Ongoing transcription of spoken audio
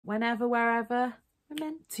whenever, wherever we're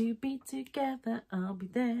meant to be together, I'll be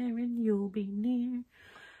there and you'll be near.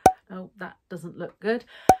 Oh, that doesn't look good.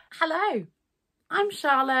 Hello, I'm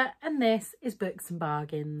Charlotte and this is Books and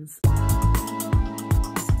Bargains.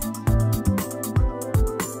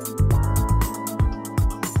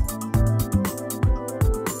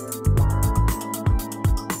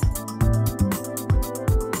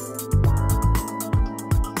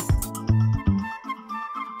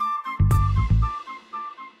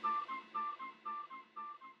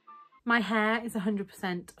 My hair is 100%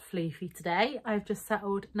 floofy today. I've just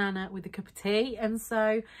settled Nana with a cup of tea, and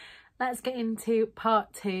so let's get into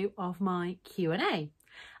part 2 of my Q&A.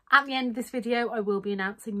 At the end of this video, I will be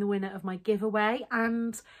announcing the winner of my giveaway,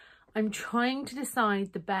 and I'm trying to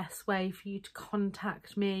decide the best way for you to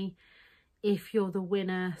contact me if you're the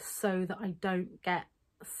winner so that I don't get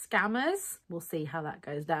scammers. We'll see how that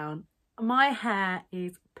goes down. My hair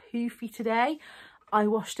is poofy today. I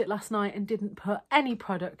washed it last night and didn't put any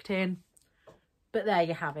product in, but there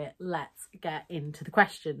you have it. Let's get into the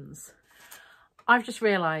questions. I've just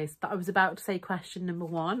realised that I was about to say question number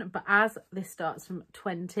 1, but as this starts from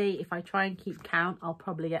 20, if I try and keep count, I'll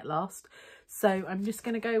probably get lost. So I'm just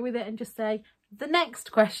going to go with it and just say the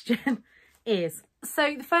next question is,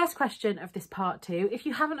 so the first question of this part 2, if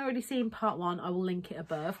you haven't already seen part 1, I will link it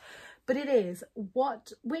above. But it is,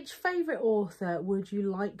 which favourite author would you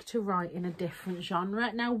like to write in a different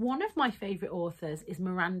genre? Now, one of my favourite authors is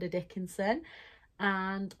Miranda Dickinson,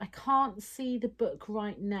 and I can't see the book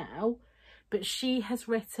right now, but she has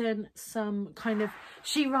written some kind of,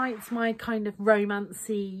 she writes my kind of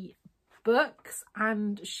romancy books,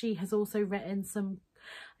 and she has also written some,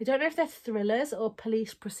 I don't know if they're thrillers or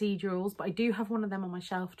police procedurals, but I do have one of them on my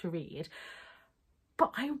shelf to read.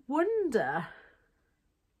 But I wonder,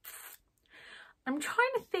 I'm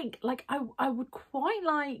trying to think, like I would quite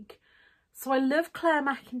like, so I love Claire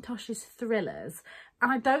Mackintosh's thrillers,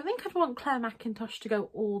 and I don't think I'd want Claire Mackintosh to go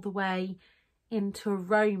all the way into a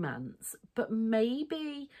romance, but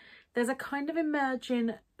maybe there's a kind of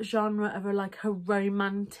emerging genre of a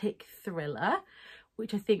romantic thriller,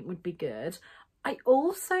 which I think would be good. I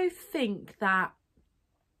also think that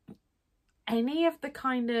any of the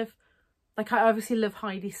kind of, like, I obviously love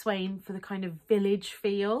Heidi Swain for the kind of village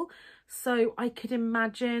feel. So I could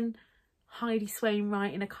imagine Heidi Swain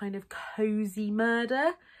writing a kind of cosy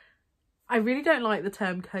murder. I really don't like the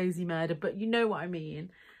term cosy murder, but you know what I mean.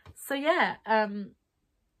 So yeah,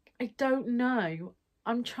 I don't know.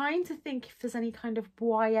 I'm trying to think if there's any kind of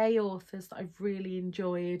YA authors that I've really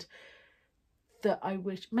enjoyed that I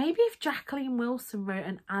wish. Maybe if Jacqueline Wilson wrote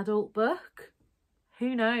an adult book,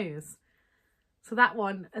 who knows? So that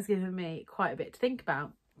one has given me quite a bit to think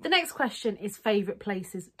about. The next question is favourite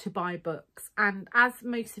places to buy books, and as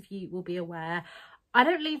most of you will be aware, I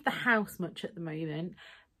don't leave the house much at the moment,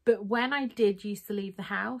 but when I did used to leave the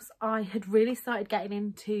house, I had really started getting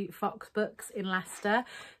into Fox Books in Leicester.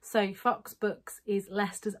 So Fox Books is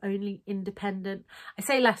Leicester's only independent, I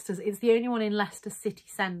say Leicester's, it's the only one in Leicester city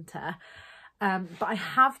centre, but I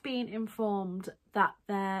have been informed that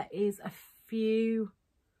there is a few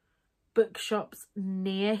bookshops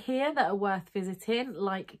near here that are worth visiting,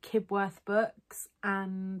 like Kibworth Books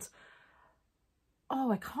and,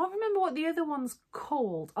 oh, I can't remember what the other one's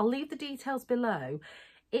called. I'll leave the details below.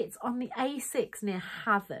 It's on the A6 near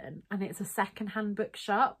Haven, and it's a second-hand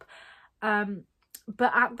bookshop.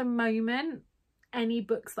 But at the moment, any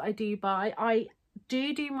books that I do buy, I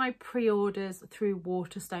do my pre-orders through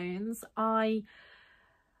Waterstones. I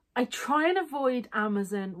try and avoid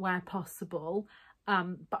Amazon where possible.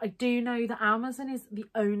 But I do know that Amazon is the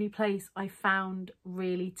only place I found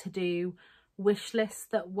really to do wish lists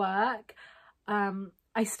that work.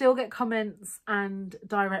 I still get comments and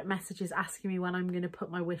direct messages asking me when I'm going to put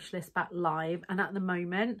my wish list back live. And at the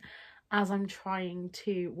moment, as I'm trying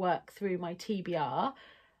to work through my TBR,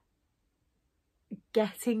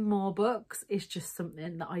 getting more books is just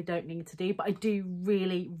something that I don't need to do. But I do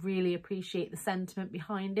really, really appreciate the sentiment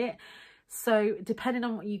behind it. So depending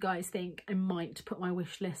on what you guys think, I might put my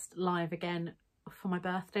wish list live again for my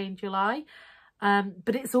birthday in July.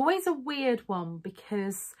 But it's always a weird one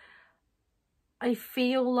because I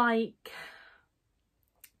feel like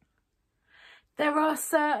there are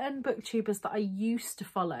certain booktubers that I used to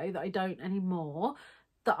follow that I don't anymore,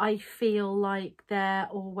 that I feel like they're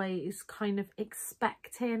always kind of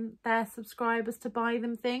expecting their subscribers to buy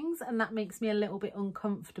them things, and that makes me a little bit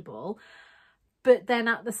uncomfortable. But then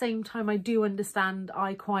at the same time, I do understand,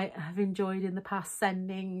 I quite have enjoyed in the past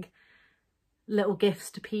sending little gifts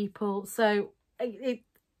to people. So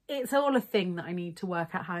it's all a thing that I need to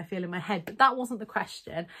work out how I feel in my head, but that wasn't the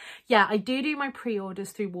question. Yeah, I do my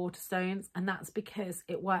pre-orders through Waterstones, and that's because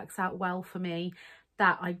it works out well for me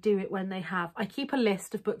that I do it when they have, I keep a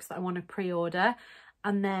list of books that I want to pre-order,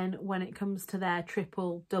 and then when it comes to their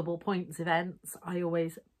triple, double points events, I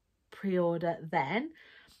always pre-order then.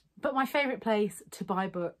 But my favourite place to buy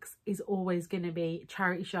books is always going to be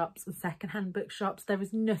charity shops and secondhand bookshops. There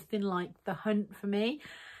is nothing like the hunt for me.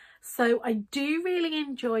 So I do really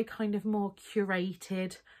enjoy kind of more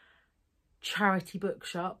curated charity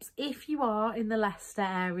bookshops. If you are in the Leicester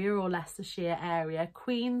area or Leicestershire area,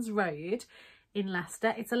 Queen's Road in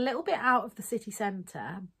Leicester, it's a little bit out of the city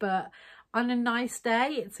centre, but on a nice day,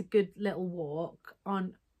 it's a good little walk.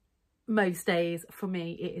 On most days, for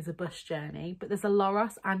me, it is a bus journey. But there's a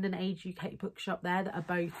LOROS and an Age UK bookshop there that are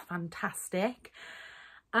both fantastic.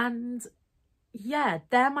 And yeah,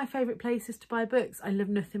 they're my favourite places to buy books. I love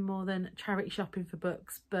nothing more than charity shopping for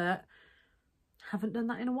books, but haven't done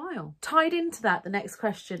that in a while. Tied into that, the next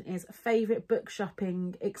question is favourite book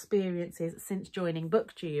shopping experiences since joining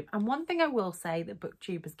BookTube. And one thing I will say that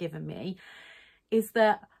BookTube has given me is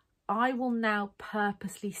that I will now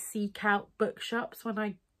purposely seek out bookshops when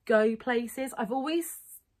I go places. I've always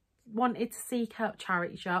wanted to seek out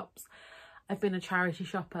charity shops. I've been a charity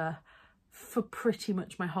shopper for pretty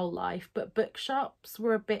much my whole life, but bookshops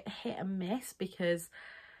were a bit hit and miss because,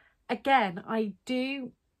 again, I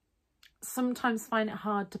do sometimes find it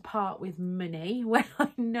hard to part with money when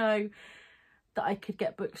I know that I could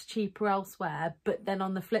get books cheaper elsewhere. But then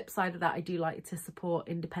on the flip side of that, I do like to support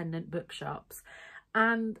independent bookshops.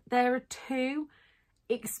 And there are two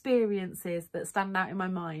experiences that stand out in my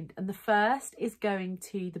mind. And the first is going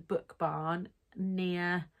to the Book Barn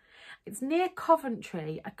it's near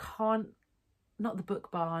Coventry. Not the Book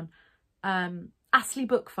Barn, Astley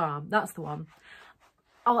Book Farm, that's the one.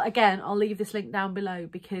 I'll leave this link down below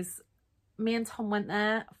because me and Tom went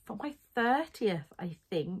there for my 30th, I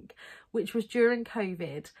think, which was during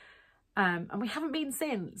COVID. And we haven't been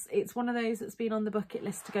since. It's one of those that's been on the bucket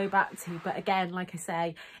list to go back to. But again, like I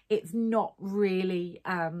say, it's not really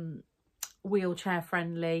wheelchair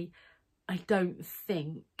friendly, I don't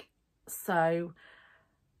think. So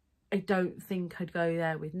I don't think I'd go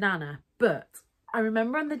there with Nana. But I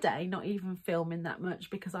remember on the day not even filming that much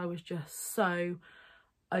because I was just so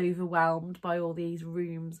overwhelmed by all these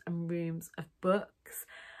rooms and rooms of books.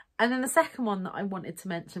 And then the second one that I wanted to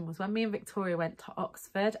mention was when me and Victoria went to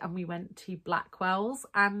Oxford and we went to Blackwell's,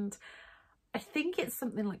 and I think it's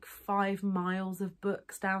something like 5 miles of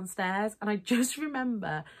books downstairs. And I just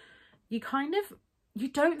remember you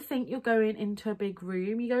don't think you're going into a big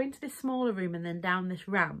room. You go into this smaller room and then down this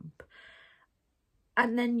ramp.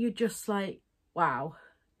 And then you're just like, wow,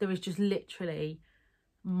 there was just literally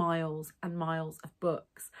miles and miles of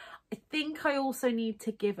books. I think I also need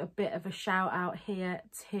to give a bit of a shout out here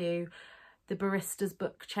to the Barristers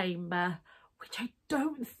book chamber, which I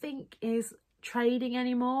don't think is trading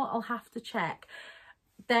anymore. I'll have to check.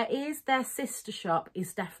 Their sister shop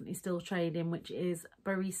is definitely still trading, which is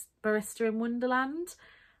Barrister in Wonderland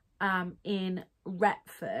in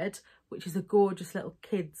Retford, which is a gorgeous little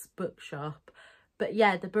kids bookshop. But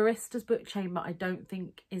yeah, the Barristers book chamber I don't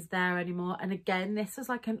think is there anymore. And again, this is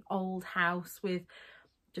like an old house with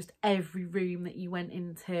just every room that you went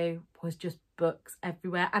into was just books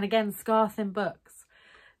everywhere. And again, Scarthin books.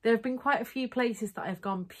 There have been quite a few places that I've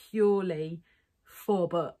gone purely for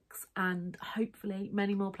books, and hopefully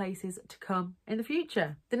many more places to come in the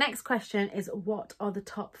future. The next question is, what are the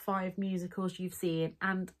top 5 musicals you've seen?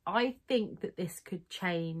 And I think that this could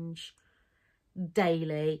change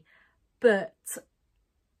daily, but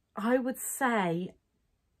I would say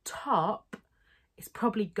top is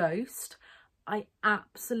probably Ghost. I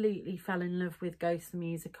absolutely fell in love with Ghost the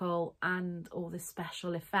musical and all the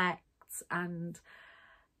special effects and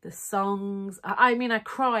the songs. I mean, I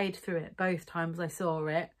cried through it both times I saw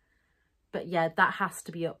it. But yeah, that has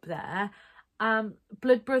to be up there.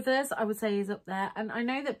 Blood Brothers, I would say, is up there. And I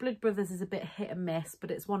know that Blood Brothers is a bit hit and miss,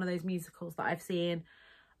 but it's one of those musicals that I've seen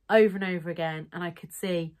over and over again, and I could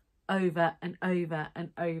see over and over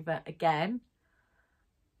and over again.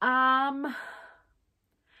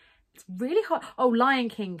 It's really hard. Oh, Lion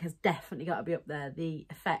King has definitely got to be up there. The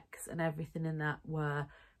effects and everything in that were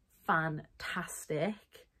fantastic.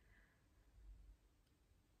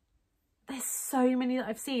 There's so many that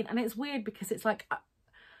I've seen, and it's weird because it's like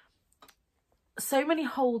so many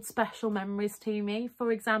hold special memories to me.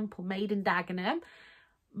 For example, Maid in Dagenham.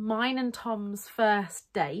 Mine and Tom's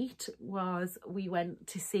first date was we went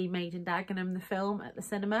to see Maid in Dagenham, the film, at the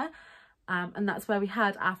cinema. And that's where we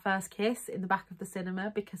had our first kiss, in the back of the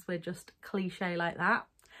cinema, because we're just cliche like that.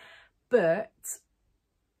 But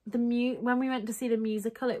when we went to see the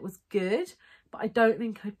musical, it was good, but I don't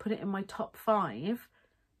think I'd put it in my top 5.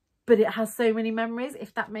 But it has so many memories,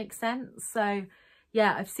 if that makes sense. So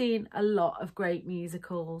yeah, I've seen a lot of great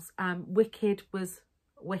musicals. Wicked was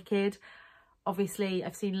wicked. Obviously,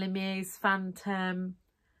 I've seen Les Mis, Phantom.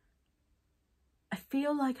 I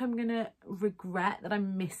feel like I'm going to regret that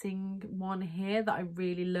I'm missing one here that I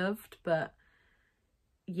really loved. But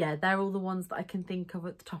yeah, they're all the ones that I can think of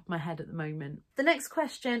at the top of my head at the moment. The next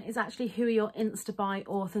question is actually, who are your Insta-buy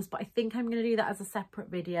authors? But I think I'm going to do that as a separate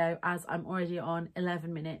video, as I'm already on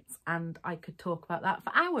 11 minutes and I could talk about that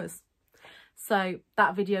for hours. So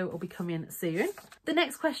that video will be coming soon. The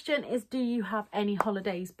next question is, do you have any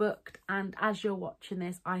holidays booked? And as you're watching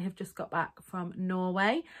this, I have just got back from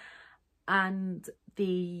Norway, and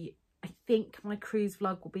I think my cruise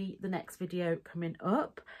vlog will be the next video coming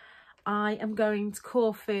up. I am going to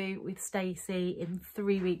Corfu with Stacey in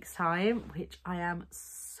 3 weeks time, which I am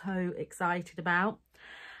so excited about.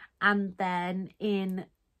 And then in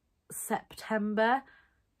September,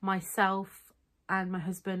 myself and my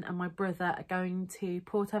husband and my brother are going to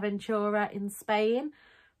Portaventura in Spain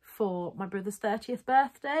for my brother's 30th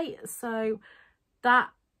birthday. So that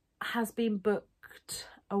has been booked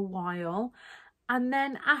a while. And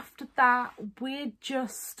then after that, we're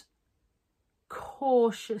just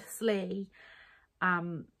cautiously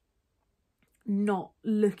not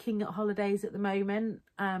looking at holidays at the moment.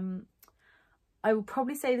 I will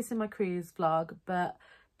probably say this in my cruise vlog, but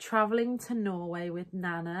traveling to Norway with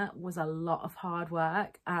Nana was a lot of hard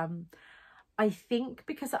work. I think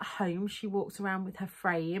because at home she walks around with her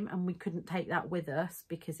frame and we couldn't take that with us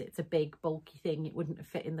because it's a big bulky thing, it wouldn't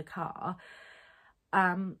fit in the car.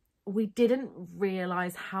 We didn't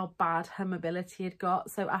realise how bad her mobility had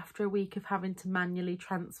got. So after a week of having to manually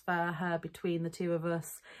transfer her between the two of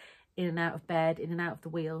us, in and out of bed, in and out of the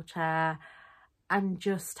wheelchair, and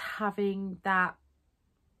just having that,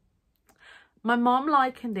 my mom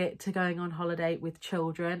likened it to going on holiday with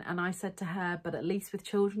children. And I said to her, but at least with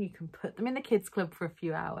children, you can put them in the kids club for a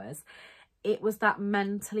few hours. It was that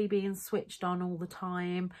mentally being switched on all the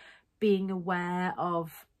time, being aware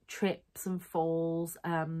of trips and falls.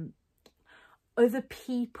 Other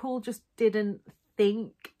people just didn't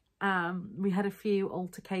think. We had a few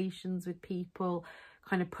altercations with people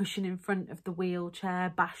kind of pushing in front of the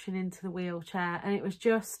wheelchair, bashing into the wheelchair, and it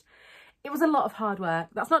was a lot of hard work.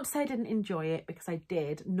 That's not to say I didn't enjoy it, because I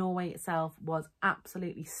did. Norway itself was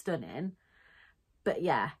absolutely stunning. But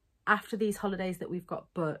yeah, after these holidays that we've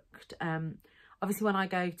got booked, obviously when I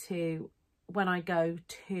go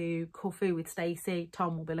to Corfu with Stacey,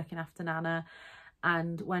 Tom will be looking after Nana.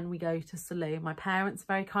 And when we go to Salou, my parents are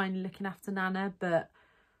very kindly looking after Nana, but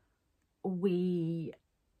we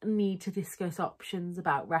need to discuss options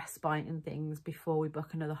about respite and things before we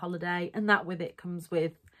book another holiday. And that with it comes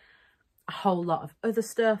with a whole lot of other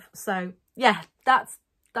stuff. So yeah, that's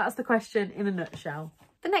the question in a nutshell.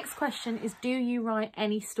 The next question is, do you write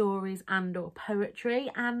any stories and or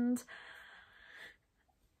poetry? And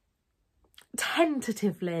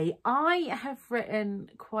tentatively, I have written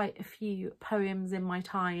quite a few poems in my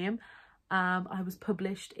time. I was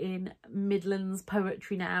published in Midlands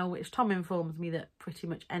Poetry Now, which Tom informs me that pretty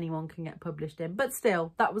much anyone can get published in, but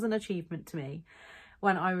still, that was an achievement to me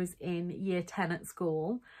when I was in year 10 at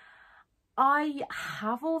school. I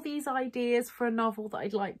have all these ideas for a novel that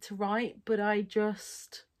I'd like to write, but I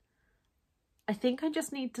think I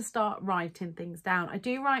just need to start writing things down. I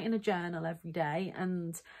do write in a journal every day,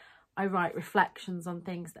 and I write reflections on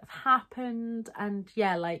things that have happened. And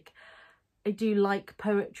yeah, like, I do like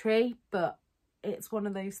poetry, but it's one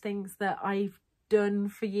of those things that I've done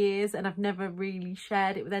for years and I've never really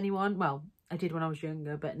shared it with anyone. Well, I did when I was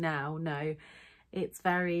younger, but now, no. It's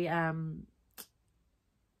very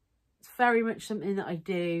much something that I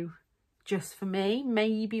do just for me.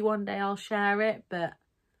 Maybe one day I'll share it, but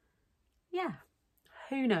yeah,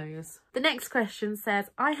 who knows? The next question says,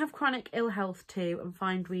 I have chronic ill health too and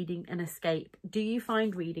find reading an escape. Do you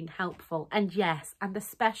find reading helpful? And yes, and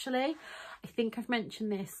especially, I think I've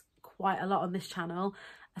mentioned this quite a lot on this channel,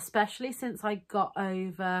 especially since I got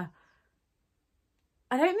over,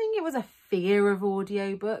 I don't think it was a fear of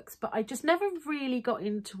audiobooks, but I just never really got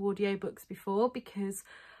into audiobooks before because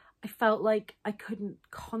I felt like I couldn't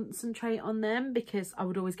concentrate on them because I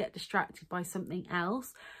would always get distracted by something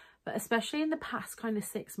else. But especially in the past kind of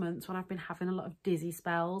 6 months, when I've been having a lot of dizzy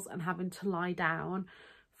spells and having to lie down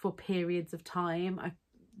for periods of time, I'm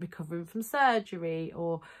recovering from surgery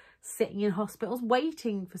or sitting in hospitals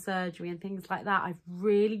waiting for surgery and things like that, I've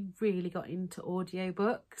really, really got into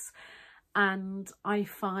audiobooks. And I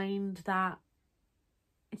find that,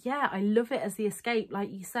 yeah, I love it as the escape.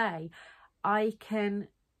 Like you say, I can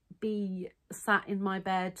be sat in my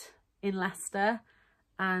bed in Leicester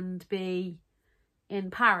and be in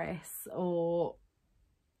Paris or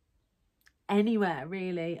anywhere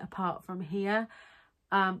really apart from here.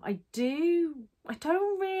 I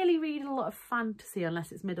don't really read a lot of fantasy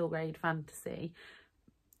unless it's middle grade fantasy.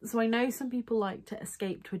 So I know some people like to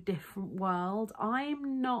escape to a different world.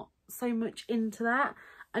 I'm not so much into that.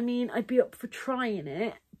 I mean, I'd be up for trying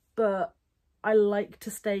it, but I like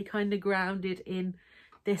to stay kind of grounded in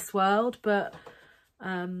this world. But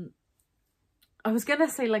I was gonna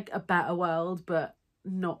say like a better world, but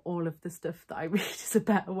not all of the stuff that I read is a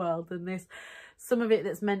better world than this. Some of it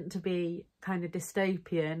that's meant to be kind of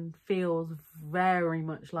dystopian feels very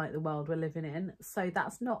much like the world we're living in. So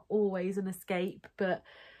that's not always an escape. But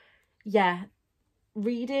yeah,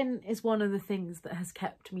 reading is one of the things that has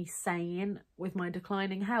kept me sane with my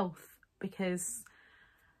declining health, because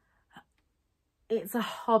it's a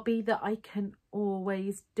hobby that I can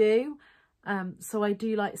always do. So I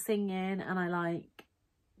do like singing, and I like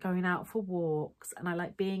going out for walks, and I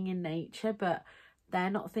like being in nature, but they're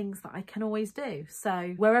not things that I can always do.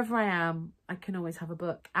 So wherever I am, I can always have a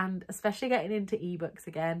book. And especially getting into ebooks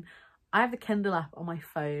again, I have the Kindle app on my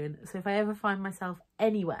phone. So if I ever find myself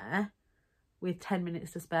anywhere with 10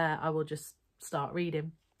 minutes to spare, I will just start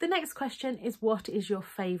reading. The next question is, what is your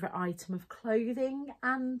favourite item of clothing?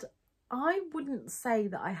 And I wouldn't say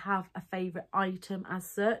that I have a favourite item as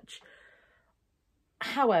such.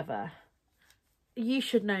 However, you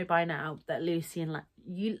should know by now that Lucy and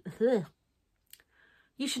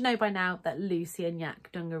Yak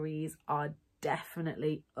dungarees are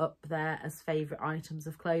definitely up there as favourite items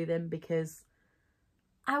of clothing, because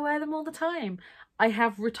I wear them all the time. I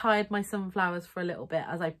have retired my sunflowers for a little bit,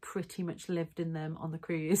 as I pretty much lived in them on the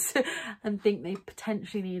cruise and think they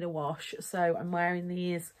potentially need a wash. So I'm wearing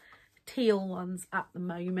these teal ones at the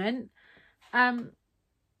moment. But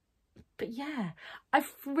yeah,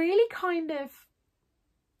 I've really kind of,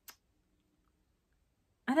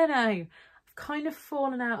 I don't know, I've kind of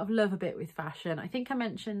fallen out of love a bit with fashion. I think I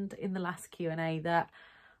mentioned in the last Q&A that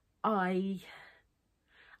I'm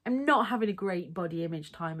not having a great body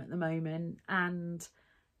image time at the moment, and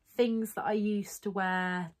things that I used to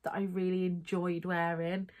wear that I really enjoyed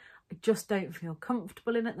wearing, I just don't feel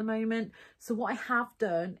comfortable in at the moment. So what I have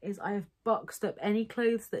done is I have boxed up any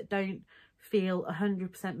clothes that don't feel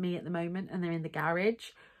 100% me at the moment, and they're in the garage.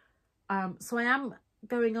 So I am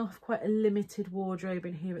going off quite a limited wardrobe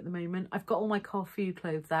in here at the moment. I've got all my Corfu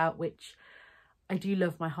clothes out, which I do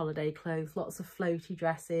love my holiday clothes, lots of floaty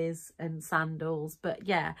dresses and sandals. But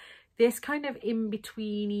yeah, this kind of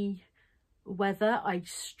in-betweeny weather I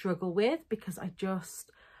struggle with, because I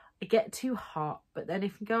get too hot. But then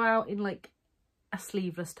if you go out in like a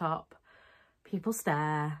sleeveless top, people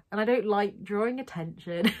stare, and I don't like drawing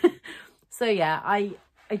attention. So yeah, I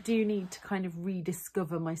do need to kind of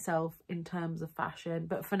rediscover myself in terms of fashion.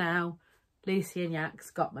 But for now, Lucy and Yak's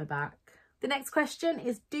got my back. The next question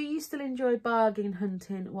is, do you still enjoy bargain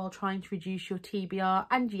hunting while trying to reduce your TBR?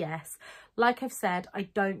 And yes, like I've said, I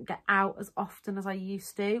don't get out as often as I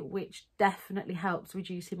used to, which definitely helps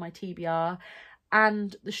reducing my TBR.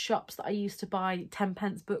 And the shops that I used to buy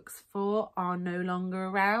 10p books for are no longer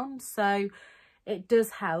around, so it does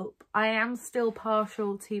help. I am still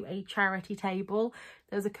partial to a charity table.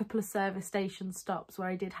 There's a couple of service station stops where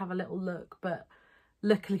I did have a little look, but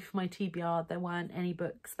luckily for my TBR, there weren't any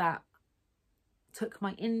books that took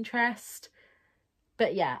my interest.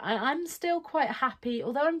 But yeah, I'm still quite happy.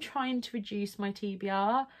 Although I'm trying to reduce my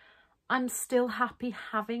TBR, I'm still happy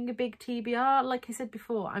having a big TBR. Like I said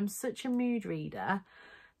before, I'm such a mood reader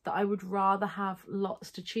that I would rather have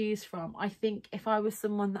lots to choose from. I think if I was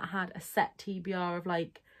someone that had a set TBR of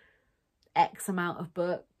like X amount of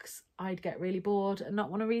books, I'd get really bored and not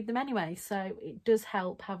want to read them anyway. So it does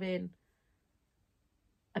help having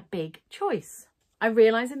a big choice. I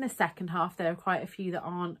realise in the second half there are quite a few that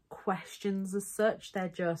aren't questions as such, they're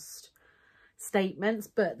just statements.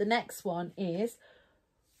 But the next one is,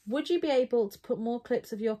 would you be able to put more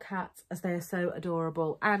clips of your cats as they are so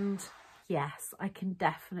adorable? And yes, I can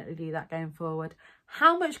definitely do that going forward.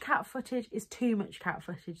 How much cat footage is too much cat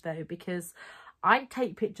footage though? Because I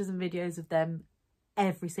take pictures and videos of them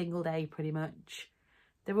every single day pretty much.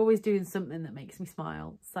 They're always doing something that makes me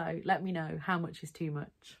smile. So let me know how much is too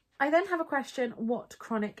much. I then have a question, what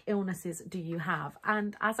chronic illnesses do you have?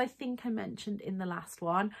 And as I think I mentioned in the last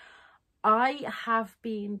one, I have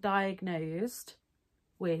been diagnosed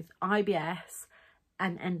with IBS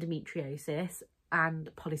and endometriosis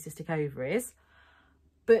and polycystic ovaries.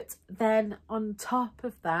 But then on top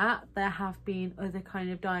of that, there have been other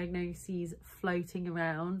kind of diagnoses floating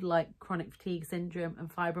around, like chronic fatigue syndrome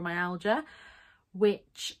and fibromyalgia,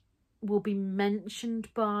 which will be mentioned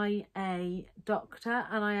by a doctor,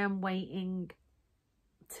 and I am waiting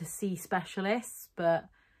to see specialists, but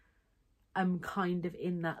I'm kind of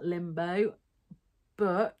in that limbo.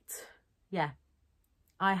 But yeah,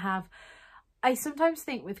 I sometimes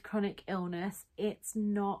think with chronic illness, it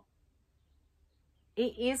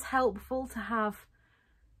is helpful to have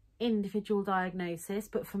individual diagnosis,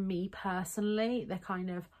 but for me personally, the kind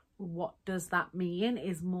of what does that mean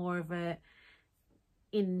is more of a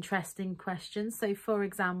interesting question. So for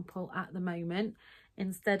example, at the moment,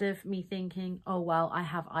 instead of me thinking, oh well, I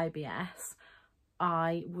have IBS,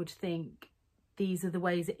 I would think these are the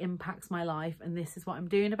ways it impacts my life and this is what I'm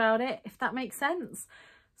doing about it, if that makes sense.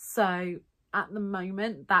 So at the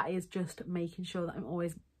moment, that is just making sure that I'm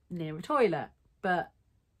always near a toilet. But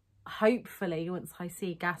hopefully once I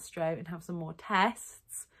see gastro and have some more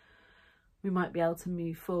tests, we might be able to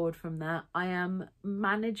move forward from that. I am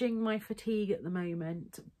managing my fatigue at the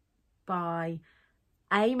moment by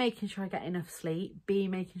A, making sure I get enough sleep, B,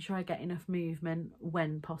 making sure I get enough movement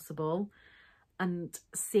when possible, and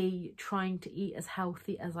C, trying to eat as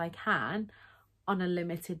healthy as I can on a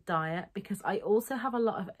limited diet, because I also have a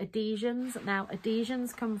lot of adhesions. Now,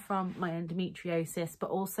 adhesions come from my endometriosis, but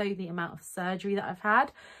also the amount of surgery that I've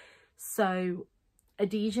had. So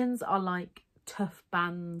adhesions are like tough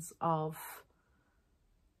bands of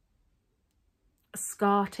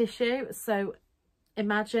scar tissue. So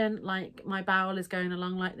imagine like my bowel is going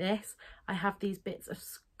along like this. I have these bits of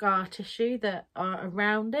scar tissue that are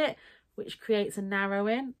around it, which creates a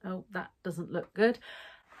narrowing. Oh, that doesn't look good.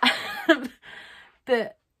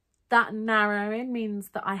 But that narrowing means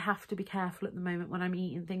that I have to be careful at the moment when I'm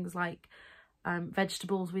eating things like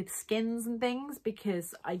vegetables with skins and things,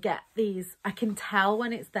 because I get these, I can tell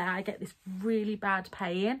when it's there, I get this really bad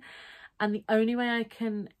pain. And the only way I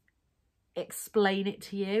can explain it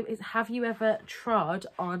to you is, have you ever trod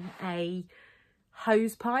on a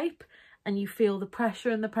hose pipe and you feel the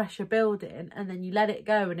pressure and the pressure building, and then you let it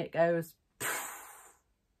go and it goes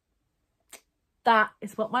that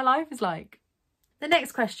is what my life is like. The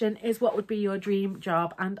next question is, what would be your dream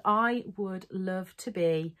job? And I would love to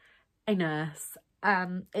be a nurse.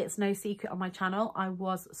 It's no secret on my channel, I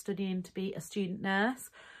was studying to be a student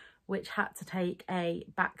nurse, which had to take a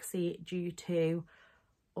backseat due to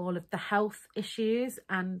all of the health issues,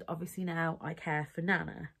 and obviously now I care for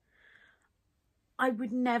Nana. I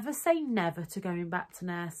would never say never to going back to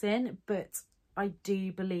nursing, but I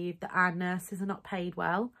do believe that our nurses are not paid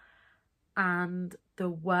well, and the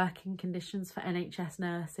working conditions for NHS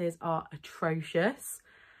nurses are atrocious,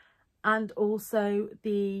 and also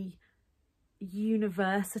the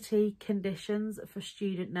university conditions for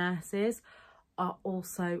student nurses are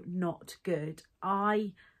also not good.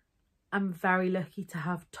 I am very lucky to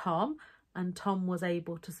have Tom, and Tom was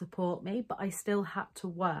able to support me, but I still had to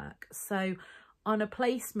work. So on a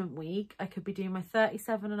placement week, I could be doing my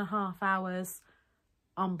 37.5 hours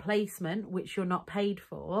on placement, which you're not paid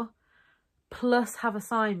for, plus have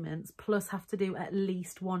assignments, plus have to do at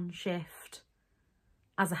least one shift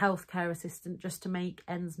as a healthcare assistant just to make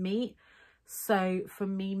ends meet. So for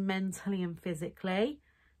me, mentally and physically,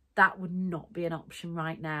 that would not be an option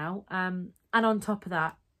right now. And on top of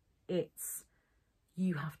that,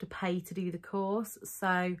 you have to pay to do the course.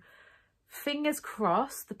 So fingers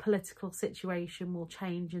crossed the political situation will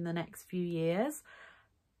change in the next few years.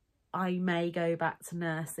 I may go back to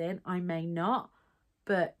nursing, I may not,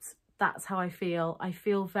 but that's how I feel. I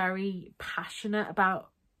feel very passionate about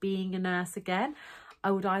being a nurse again. I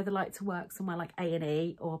would either like to work somewhere like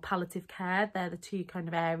A&E or palliative care. They're the two kind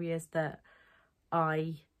of areas that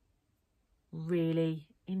I really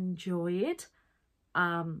enjoyed.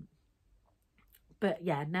 But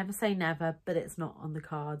yeah, never say never, but it's not on the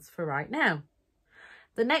cards for right now.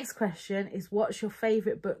 The next question is, what's your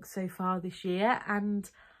favourite book so far this year? And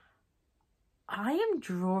I am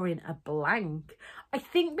drawing a blank. I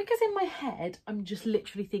think because in my head, I'm just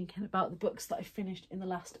literally thinking about the books that I finished in the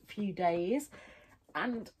last few days.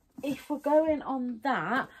 And if we're going on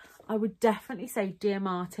that, I would definitely say Dear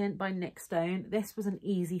Martin by Nick Stone. This was an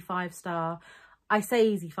easy 5-star. I say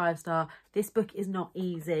easy 5-star. This book is not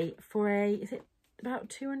easy. Is it about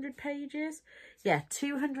 200 pages? Yeah,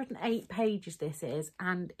 208 pages this is.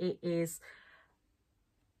 And it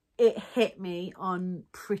hit me on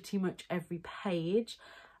pretty much every page.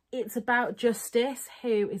 It's about Justice,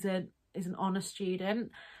 who is an honour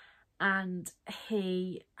student, and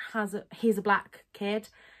he's a black kid,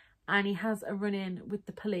 and he has a run-in with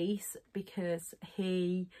the police because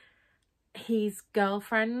his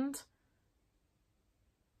girlfriend,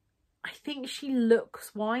 I think she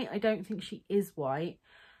looks white, I don't think she is white,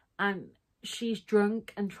 and she's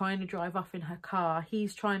drunk and trying to drive off in her car.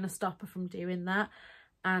 He's trying to stop her from doing that,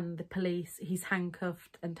 and the police, he's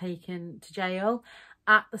handcuffed and taken to jail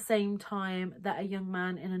at the same time that a young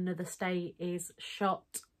man in another state is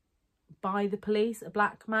shot by the police, a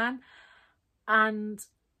black man. And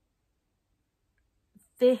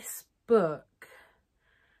this book,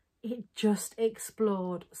 it just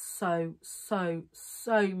explored so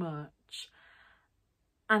much,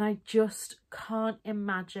 and I just can't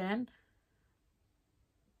imagine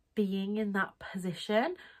being in that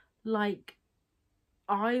position. Like,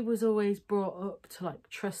 I was always brought up to like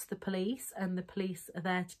trust the police, and the police are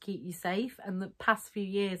there to keep you safe, and the past few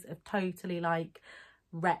years have totally like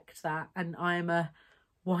wrecked that. And I'm a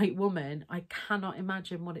white woman, I cannot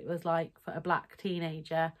imagine what it was like for a black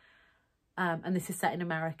teenager, and this is set in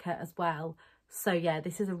America as well. So yeah,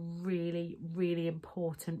 this is a really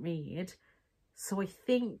important read. So I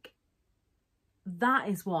think that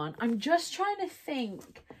is one. I'm just trying to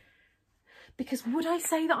think, because would I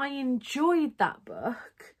say that I enjoyed that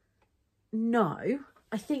book? No.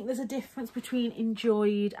 I think there's a difference between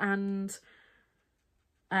enjoyed and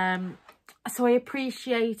so I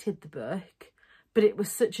appreciated the book, but it was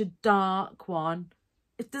such a dark one.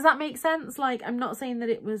 Does that make sense? Like, I'm not saying that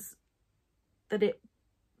it was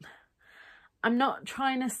I'm not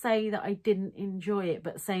trying to say that I didn't enjoy it,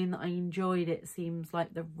 but saying that I enjoyed it seems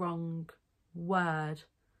like the wrong word.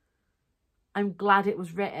 I'm glad it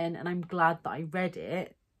was written and I'm glad that I read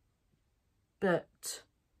it, but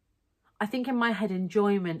I think in my head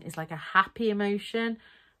enjoyment is like a happy emotion.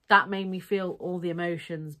 That made me feel all the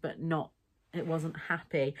emotions, but not, it wasn't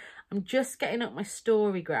happy. I'm just getting up my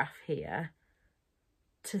story graph here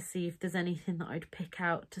to see if there's anything that I'd pick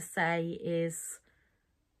out to say is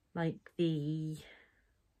like the,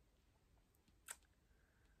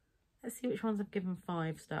 let's see which ones I've given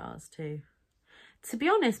 5 stars to. To be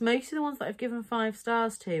honest, most of the ones that I've given 5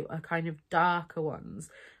 stars to are kind of darker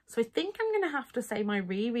ones. So I think I'm going to have to say my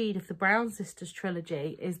reread of the Brown Sisters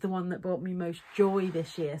trilogy is the one that brought me most joy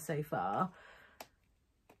this year so far.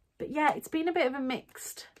 But yeah, it's been a bit of a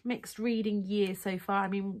mixed reading year so far. I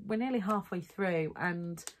mean, we're nearly halfway through,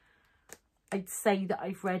 and I'd say that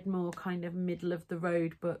I've read more kind of middle of the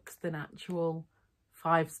road books than actual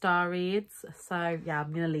 5-star reads. So yeah,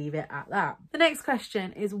 I'm going to leave it at that. The next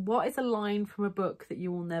question is, what is a line from a book that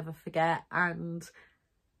you will never forget? And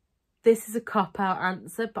this is a cop-out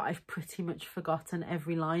answer, but I've pretty much forgotten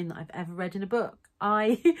every line that I've ever read in a book.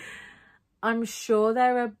 I'm sure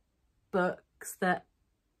there are books that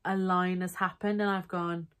a line has happened and I've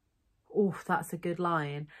gone, oh, that's a good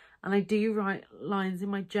line. And I do write lines in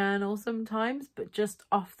my journal sometimes, but just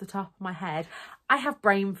off the top of my head, I have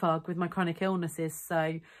brain fog with my chronic illnesses.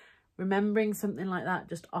 So remembering something like that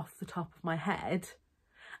just off the top of my head.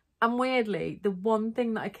 And weirdly, the one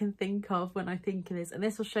thing that I can think of when I think of this, and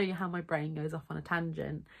this will show you how my brain goes off on a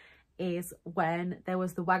tangent, is when there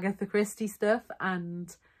was the Agatha Christie stuff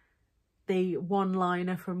and the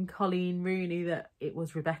one-liner from Colleen Rooney that it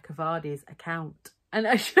was Rebecca Vardy's account. And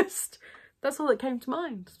I just, that's all that came to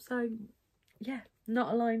mind. So yeah,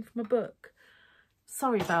 not a line from a book.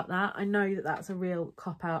 Sorry about that. I know that that's a real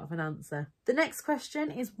cop-out of an answer. The next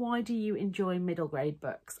question is, why do you enjoy middle grade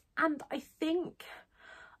books? And I think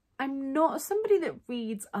I'm not somebody that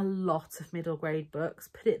reads a lot of middle grade books,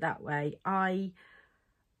 put it that way. I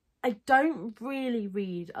don't really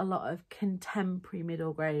read a lot of contemporary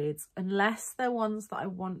middle grades unless they're ones that I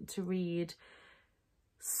want to read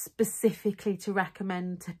specifically to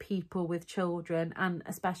recommend to people with children, and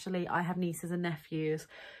especially I have nieces and nephews,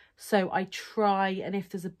 so I try, and if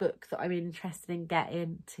there's a book that I'm interested in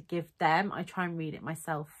getting to give them, I try and read it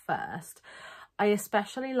myself first. I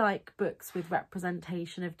especially like books with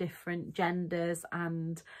representation of different genders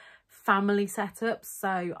and family setups.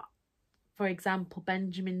 So for example,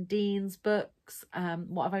 Benjamin Dean's books,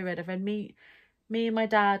 what have I read? I've read Me and My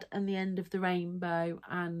Dad and the End of the Rainbow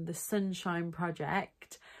and The Sunshine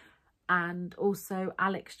Project, and also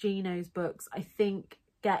Alex Gino's books. I think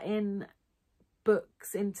getting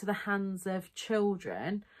books into the hands of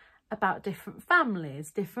children about different families,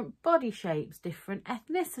 different body shapes, different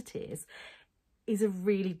ethnicities is a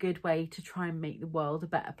really good way to try and make the world a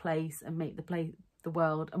better place and make the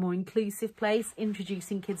world a more inclusive place,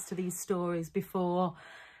 introducing kids to these stories before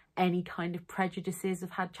any kind of prejudices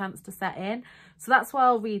have had chance to set in. So that's why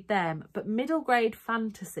I'll read them. But middle grade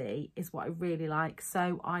fantasy is what I really like.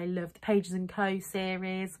 So I love the Pages & Co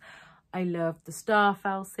series, I love the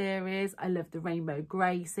Starfell series, I love the Rainbow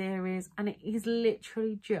Grey series, and it is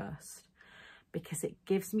literally just because it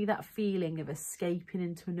gives me that feeling of escaping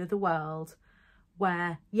into another world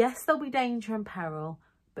where, yes, there'll be danger and peril,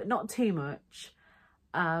 but not too much.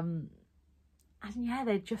 And yeah,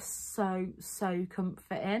 they're just so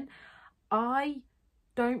comforting. I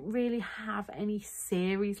don't really have any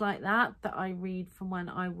series like that I read from when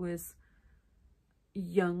I was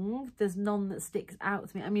young. There's none that sticks out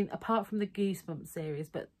to me. I mean, apart from the Goosebumps series,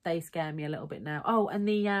 but they scare me a little bit now. Oh, and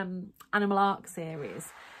the Animal Arc series.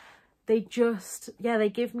 They just, yeah, they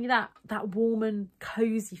give me that warm and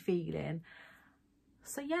cozy feeling.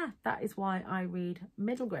 So yeah, that is why I read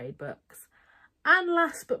middle grade books. And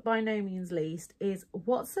last but by no means least is,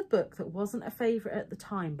 what's a book that wasn't a favourite at the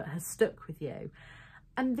time but has stuck with you?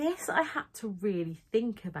 And this I had to really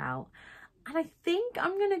think about. And I think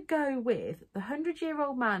I'm going to go with The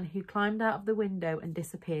 100-Year-Old Man Who Climbed Out of the Window and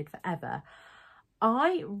Disappeared Forever.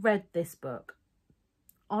 I read this book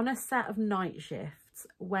on a set of night shifts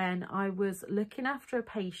when I was looking after a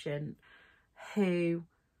patient who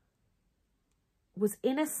was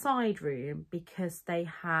in a side room because they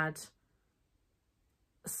had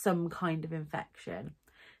some kind of infection.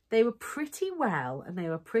 They were pretty well and they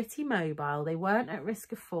were pretty mobile. They weren't at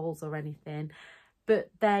risk of falls or anything,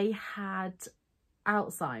 but they had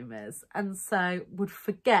Alzheimer's and so would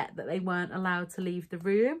forget that they weren't allowed to leave the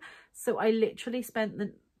room. So I literally spent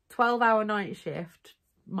the 12-hour night shift,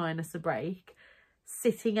 minus a break,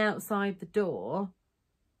 sitting outside the door,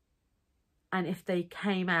 and if they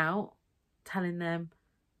came out, telling them,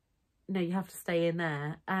 no, you have to stay in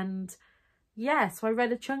there. And yeah, so I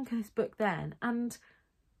read a chunk of this book then, and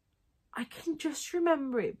I can just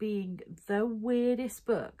remember it being the weirdest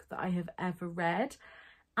book that I have ever read.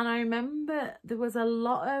 And I remember there was a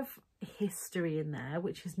lot of history in there,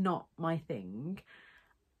 which is not my thing.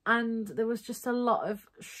 And there was just a lot of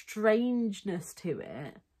strangeness to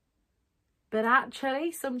it. But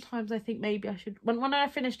actually, sometimes I think maybe I should... When I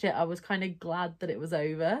finished it, I was kind of glad that it was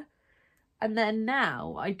over. And then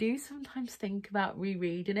now, I do sometimes think about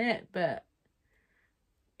rereading it, but...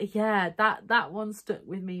 yeah, that one stuck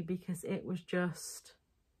with me because it was just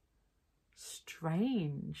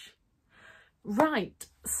strange. Right,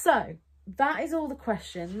 so that is all the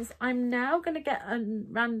questions. I'm now going to get a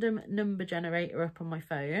random number generator up on my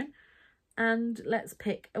phone and let's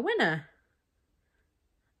pick a winner.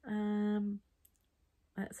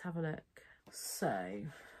 Let's have a look. So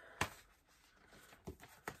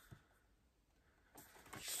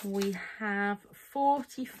we have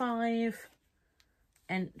 45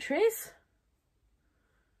 entries,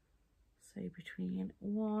 so between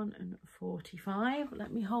 1 and 45.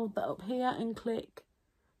 Let me hold that up here and click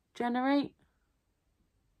generate.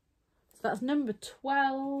 So that's number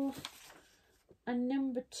 12, and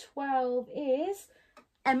number 12 is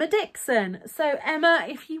Emma Dixon. So Emma,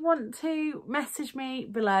 if you want to message me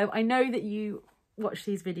below, I know that you watch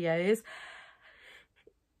these videos.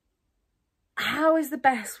 How is the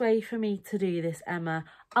best way for me to do this, Emma?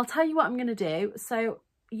 I'll tell you what I'm going to do. So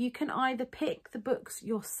you can either pick the books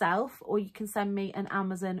yourself or you can send me an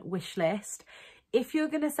Amazon wish list. If you're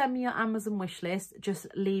going to send me your Amazon wish list, just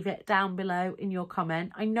leave it down below in your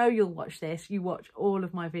comment. I know you'll watch this. You watch all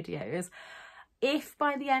of my videos. If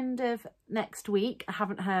by the end of next week I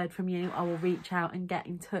haven't heard from you, I will reach out and get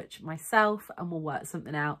in touch myself and we'll work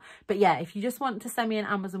something out. But yeah, if you just want to send me an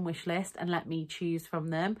Amazon wish list and let me choose from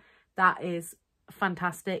them, that is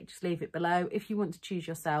fantastic. Just leave it below. If you want to choose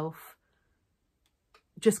yourself,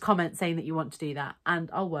 just comment saying that you want to do that and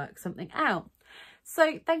I'll work something out.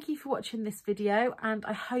 So thank you for watching this video and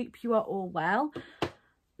I hope you are all well.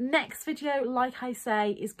 Next video, like I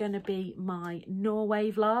say, is going to be my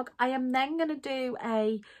Norway vlog. I am then going to do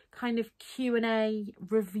a kind of Q&A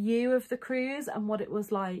review of the cruise and what it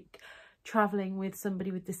was like travelling with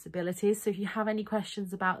somebody with disabilities. So if you have any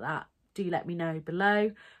questions about that, do let me know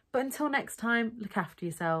below. But until next time, look after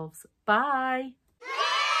yourselves. Bye.